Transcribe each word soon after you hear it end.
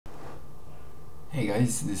Hey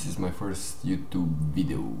guys, this is my first YouTube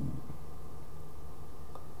video.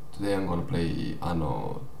 Today I'm gonna play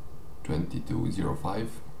Anno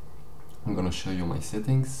 2205. I'm gonna show you my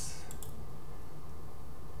settings.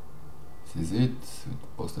 This is it,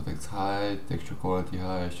 with post effects high, texture quality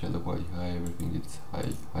high, shadow quality high, everything is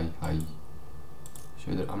high.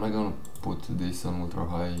 Shader, I'm not gonna put this on ultra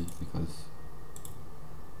high because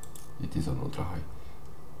it is on ultra high.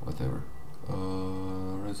 Whatever.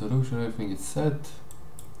 Resolution, everything is set.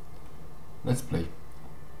 Let's play.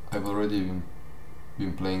 I've already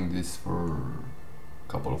been playing this for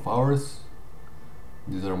a couple of hours.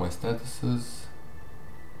 These are my statuses.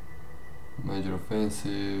 Major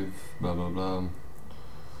offensive, blah blah blah.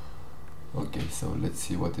 Okay, so let's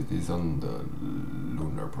see what it is on the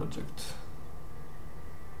lunar project.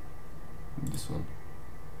 This one.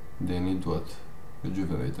 They need what?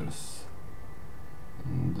 Rejuvenators.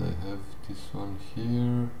 And I have this one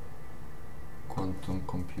here, quantum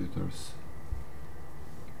computers.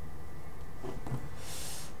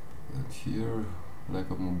 And here, lack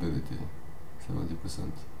of mobility,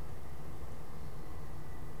 70%.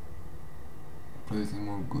 Placing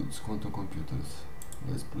more goods, quantum computers.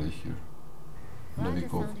 Let's play here. Navigate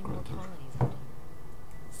crater.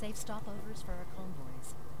 Safe stopovers for our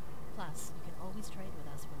convoys. Plus, you can always trade with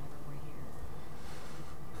us whenever we're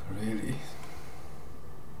here. Really?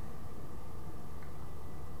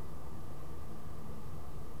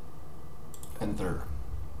 Enter.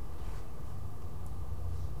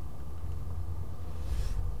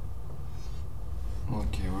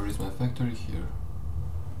 Okay, where is my factory? Here.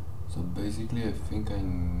 So basically I think I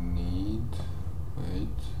need, wait,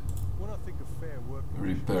 when I think of fair work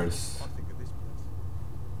repairs. I think of this place.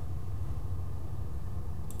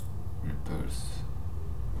 Repairs.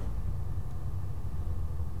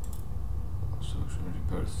 Social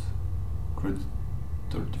repairs. Credit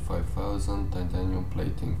 35,000, titanium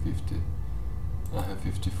plating 50. I have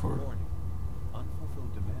 54. Warning.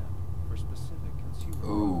 Unfulfilled demand for specific consumer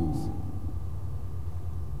Oh,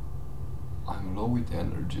 I'm low with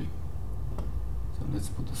energy. So let's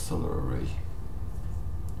put a solar array.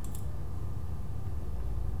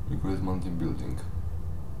 Regret mountain building.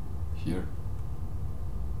 Here.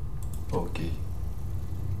 Okay.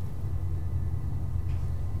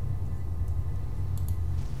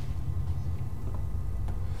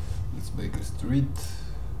 Let's make a street.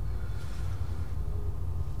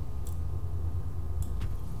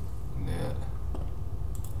 Yeah.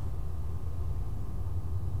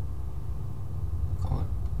 Come on.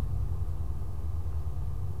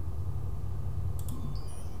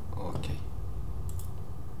 Okay.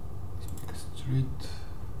 Let's make a street.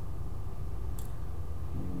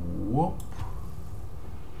 Whoop.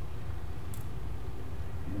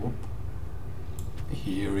 Whoop.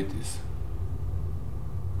 Here it is.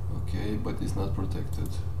 Okay, but it's not protected.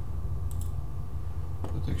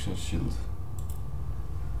 Protection shield.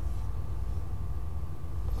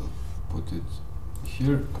 I'll put it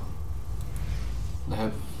here. I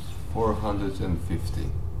have 450.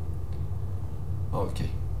 Okay.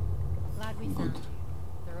 Glad we Good. found you.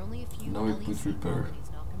 There are only a few Now we put LEC repair.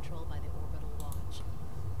 quantities not controlled by the orbital watch.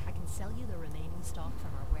 I can sell you the remaining stock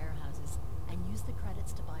from our warehouses and use the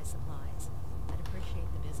credits to buy supplies. I'd appreciate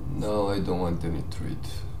the business. No, I don't want any trade.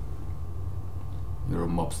 You're a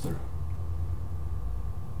mobster.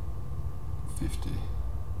 50.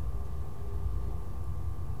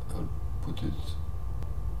 I'll put it.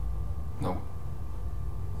 No.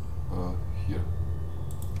 Here.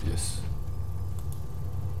 Yes.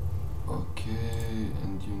 Okay,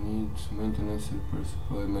 and you need maintenance, repair,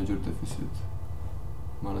 supply, major deficit.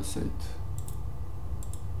 -8.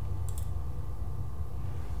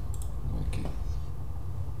 Okay.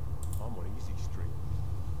 I'm on easy street.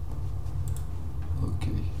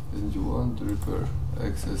 Okay, and you want to repair.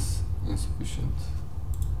 Access insufficient.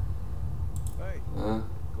 Hey, got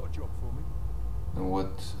a job for me? And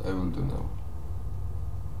what I will do now?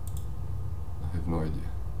 I have no idea.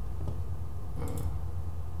 I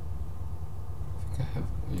think I have,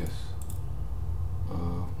 yes.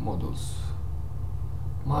 Models.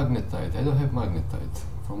 Magnetite. I don't have magnetite.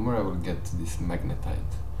 From where I will get this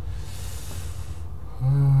magnetite?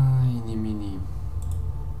 Eeny, meeny.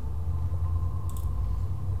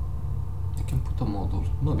 I can put a model.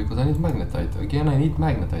 No, because I need magnetite. Again, I need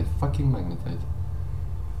magnetite. Fucking magnetite.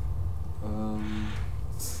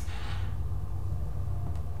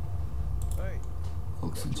 Hey,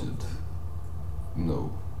 Oxygen.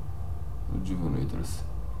 No. Rejuvenators.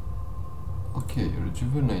 Okay,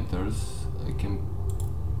 rejuvenators. I can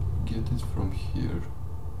get it from here.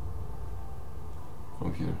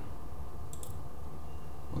 From here.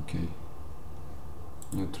 Okay.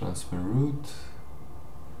 New transfer route.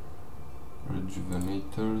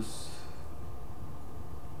 Rejuvenators.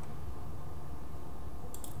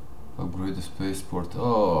 Upgrade the spaceport.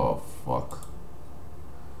 Oh fuck.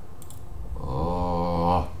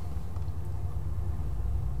 Oh.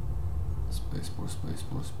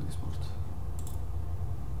 Spaceport.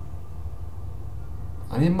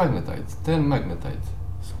 I need magnetite. 10 magnetite.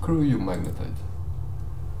 Screw you, magnetite.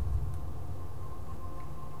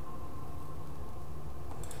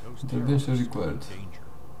 Intervention required. Danger,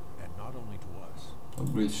 and not only to us.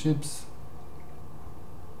 Upgrade ships.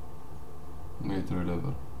 Military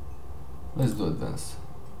level. Let's do advance.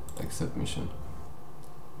 Accept mission.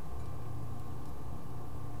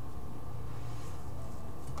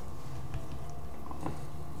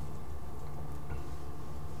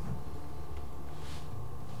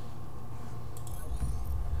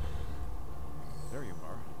 There you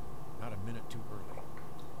are. Not a minute too early.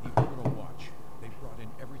 The orbital watch. They brought in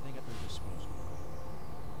everything at their disposal.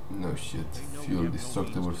 No shit. They know we Fuel have no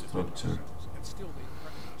destructible means to defend structure. ourselves, and still they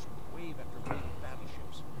threaten us with wave after wave of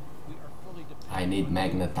battleships. We are fully dependent I need on their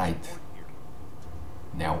magnetite. support here.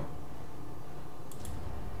 Now.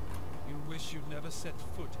 You wish you'd never set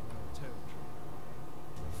foot in our territory.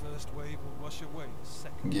 The first wave will wash away the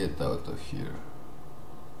second. Get out of here.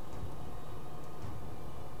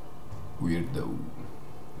 Weirdo.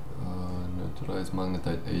 Neutralize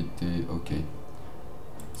magnetite 80. Okay.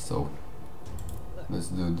 So let's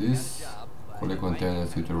do this. Collect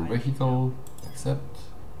containers with your vehicle. Accept.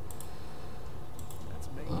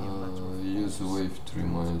 Use wave 3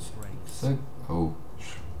 miles sec. Oh,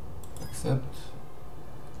 accept.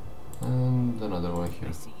 And another one here.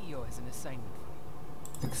 CEO has an assignment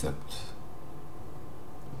for you. Accept.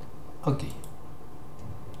 Okay.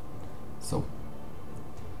 So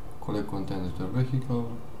collect containers with your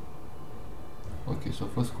vehicle. Okay, so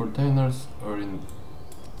first containers are in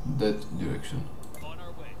that direction. On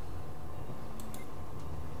our way.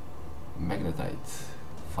 Magnetite.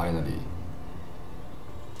 Finally.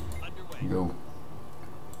 Underway. Go.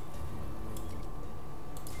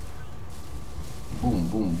 Boom,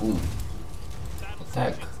 boom, boom. Battle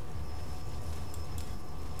Attack. stations.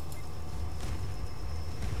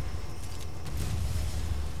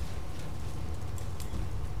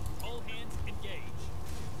 All hands engage.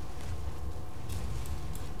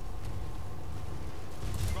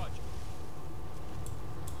 Roger.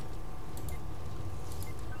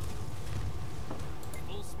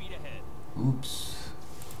 Full speed ahead. Oops.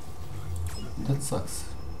 That sucks.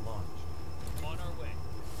 Launched. On our way.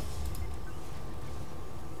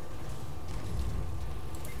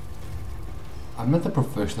 I'm not a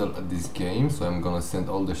professional at this game, so I'm gonna send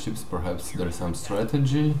all the ships. Perhaps there's some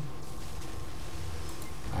strategy.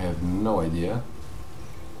 I have no idea.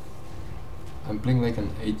 I'm playing like an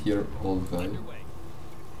 8-year-old guy. Underway.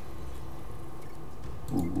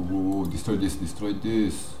 Ooh, destroy this, destroy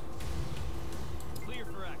this. Clear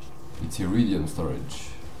for action. It's iridium storage.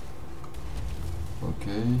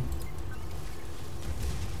 Okay.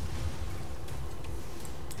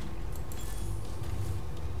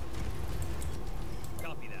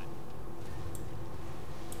 Copy that.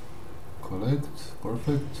 Collect.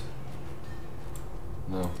 Perfect.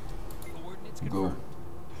 Now, Coordinates go. confirmed.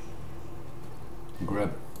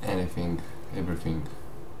 Grab anything, everything.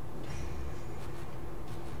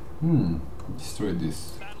 Destroy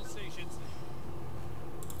this. Battle stations.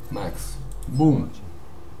 Max. Boom.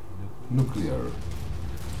 Nuclear.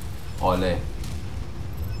 Ole. Clear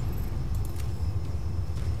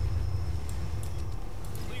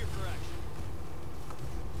for action.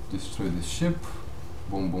 Destroy this ship.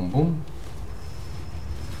 Boom, boom, boom.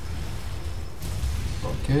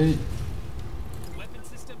 Okay. Weapon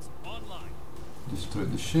systems online. Destroy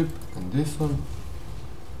the ship and this one.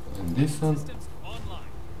 And this one. Systems online.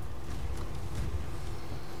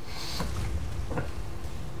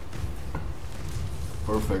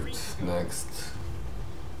 Perfect. Next.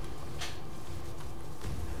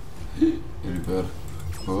 Repair.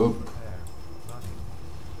 Up.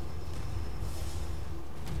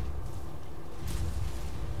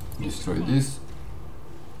 Destroy this.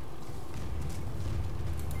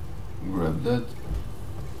 Grab that.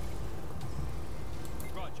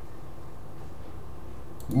 Roger.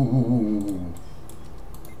 Ooh.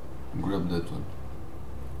 Grab that one.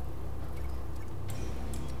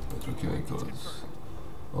 Petrochemicals.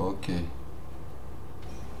 Okay.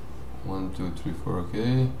 1, 2, 3, 4.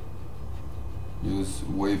 Okay. Use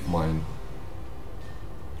wave mine.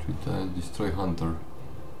 3 times destroy hunter.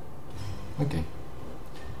 Okay.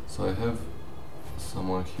 So I have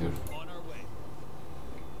someone here. On our way.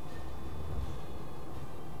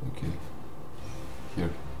 Okay.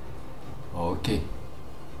 Here. Okay.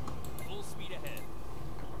 Full speed ahead.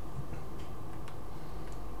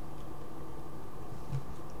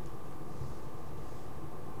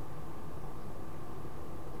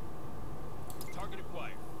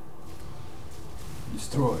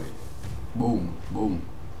 Boom, boom.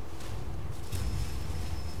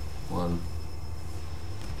 One.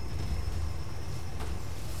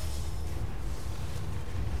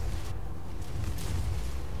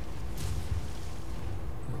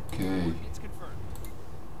 Okay. It's confirmed.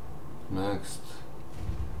 Next.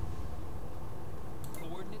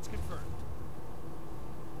 Coordinates confirmed.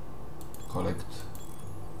 Collect.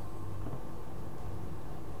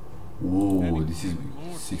 Whoa, this is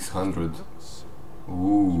 600.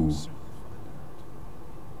 Ooh.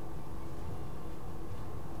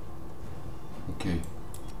 Okay.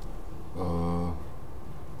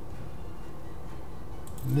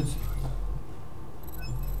 Let's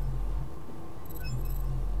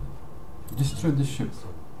destroy the ship.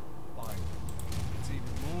 Fine. It's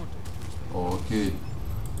even more dangerous than Okay.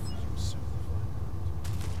 you'll soon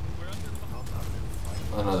find We're under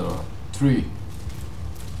fire. Another one. 3.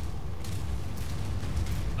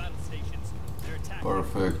 Battle stations. They're attacking.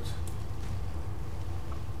 Perfect.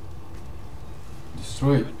 Destroy.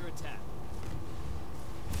 We're under attack.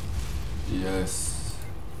 Yes.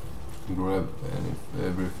 Grab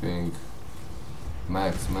everything.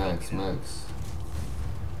 Max, max, max.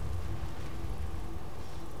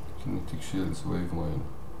 Kinetic shields, wave mine.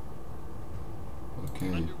 Okay.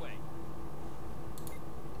 Underway.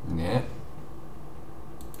 Nah.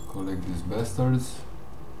 Collect these bastards.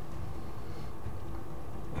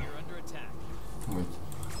 We are under attack. Wait.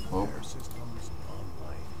 Oh. Air systems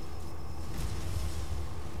online.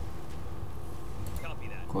 Copy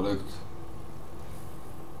that. Collect.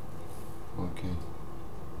 Okay.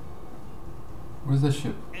 Where's the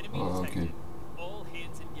ship? Enemy Oh, detected. okay. All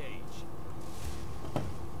hands engage.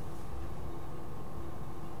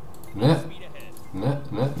 Nah, Speed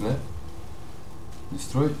ahead. nah.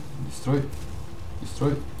 Destroy, destroy,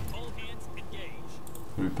 destroy. All hands engage.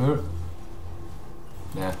 Repair.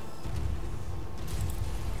 Nah.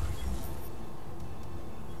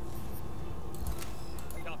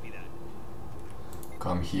 Copy that.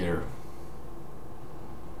 Come here.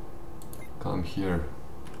 Come here.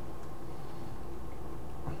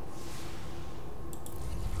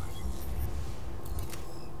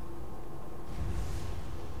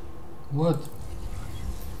 What?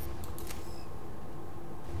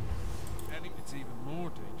 it. It's even more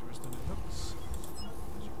dangerous than it looks.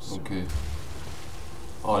 As you'll soon Okay.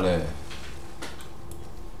 Ole.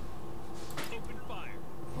 Open fire.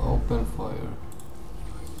 Open fire.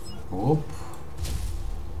 Whoop.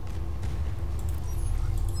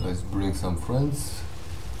 Let's bring some friends.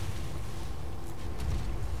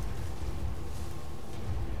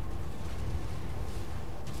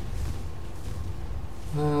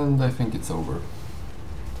 And I think it's over.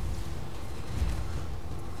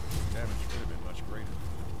 Damage could have been much greater.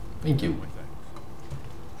 Thank you. My thanks.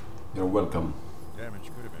 You're welcome. Damage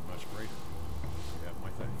could have been much greater. You have my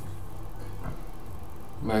thanks.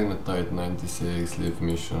 Magnetite 96 leave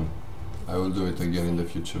mission. I will do it again in the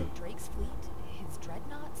future. Drake's fleet, his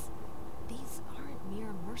dreadnoughts, these aren't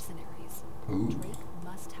mere mercenaries. Ooh. Drake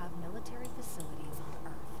must have military facilities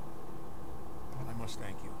on Earth. I must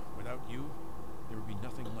thank you. Without you, there would be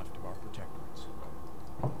nothing left of our protectorates.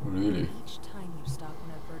 Really? Each time you stop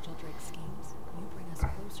one of Virgil Drake's schemes, you bring us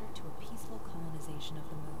closer to a peaceful colonization of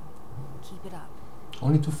the moon. Keep it up.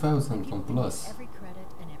 Only 2000 People on can plus. use every credit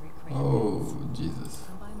and every credit. Oh, Jesus.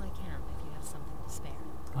 Come by my camp if you have something to spare.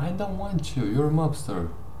 I don't want you, you're a mobster.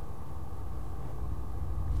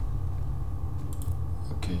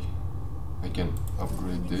 Okay, I can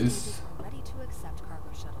upgrade The landing this. stages are ready to accept cargo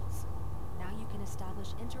shuttles. Now you can establish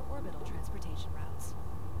interorbital transportation routes.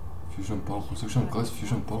 Fusion power construction class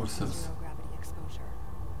fusion power cells. Zero gravity exposure.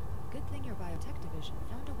 Good thing your biotech division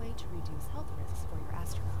found a way to reduce health risks for your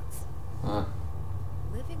astronauts. Ah,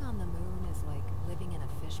 Living on the moon is like living in a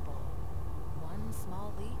fishbowl. One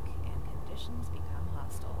small leak and conditions become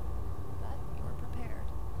hostile. But you're prepared.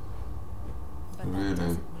 But Really? that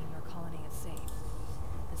doesn't mean your colony is safe.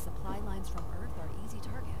 The supply lines from Earth are easy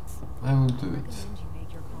targets. I will I do it. recommend you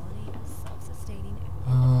make your colony as self-sustaining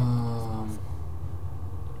and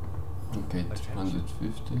Okay,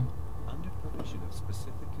 350. Under provision of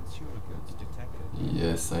specific consumer goods detected.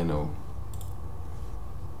 Yes, I know.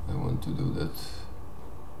 I want to do that.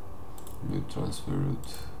 New transfer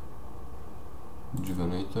route.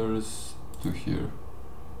 Rejuvenators to here.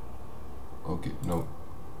 Okay, no.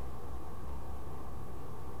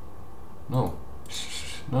 No.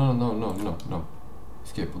 No.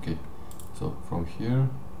 Escape, okay. So from here,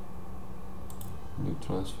 new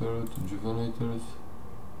transfer route, rejuvenators.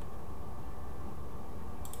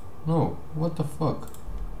 No, what the fuck?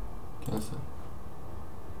 Cancel.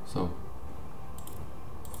 So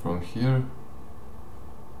from here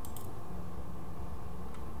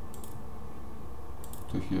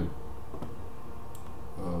to here.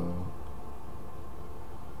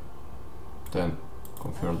 10.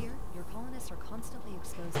 Confirmed. Up here, your colonists are constantly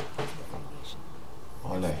exposed to cosmic radiation.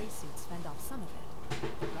 Ole. Their spacesuits fend off some of it.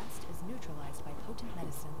 The rest is neutralized by potent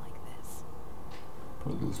medicine like this.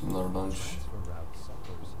 Produce lunar launch. Transfer route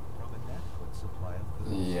suffers from an inadequate supply of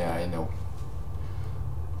goods. Yeah, I know.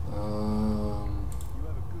 You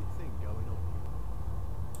have a good thing going on.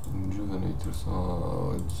 Rejuvenators.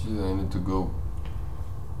 Oh, gee, I need to go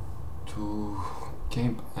to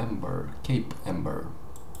Cape Amber.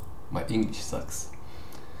 My English sucks.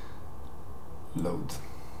 Load.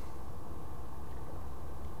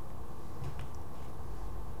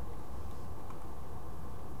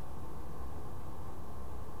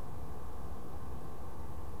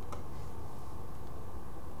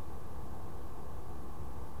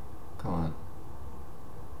 Come on.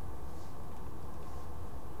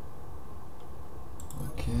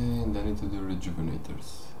 Okay, and I need to do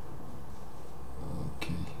rejuvenators.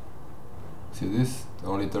 Okay. See this?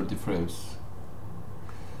 Only 30 frames.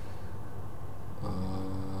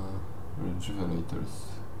 Rejuvenators.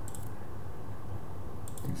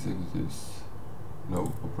 Executives.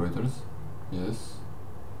 No. Operators. Yes.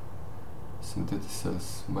 Synthetic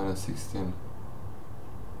cells. -16.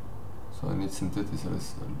 So I need synthetic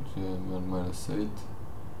cells. -8.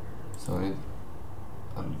 So I need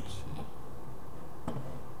LG.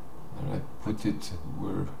 And I put it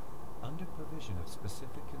where? Under provision of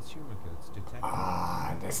specific consumer goods detected.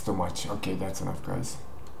 Ah, that's too much. Okay, that's enough, guys.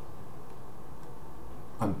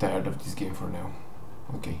 I'm tired of this game for now.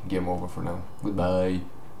 Okay, game over for now. Goodbye.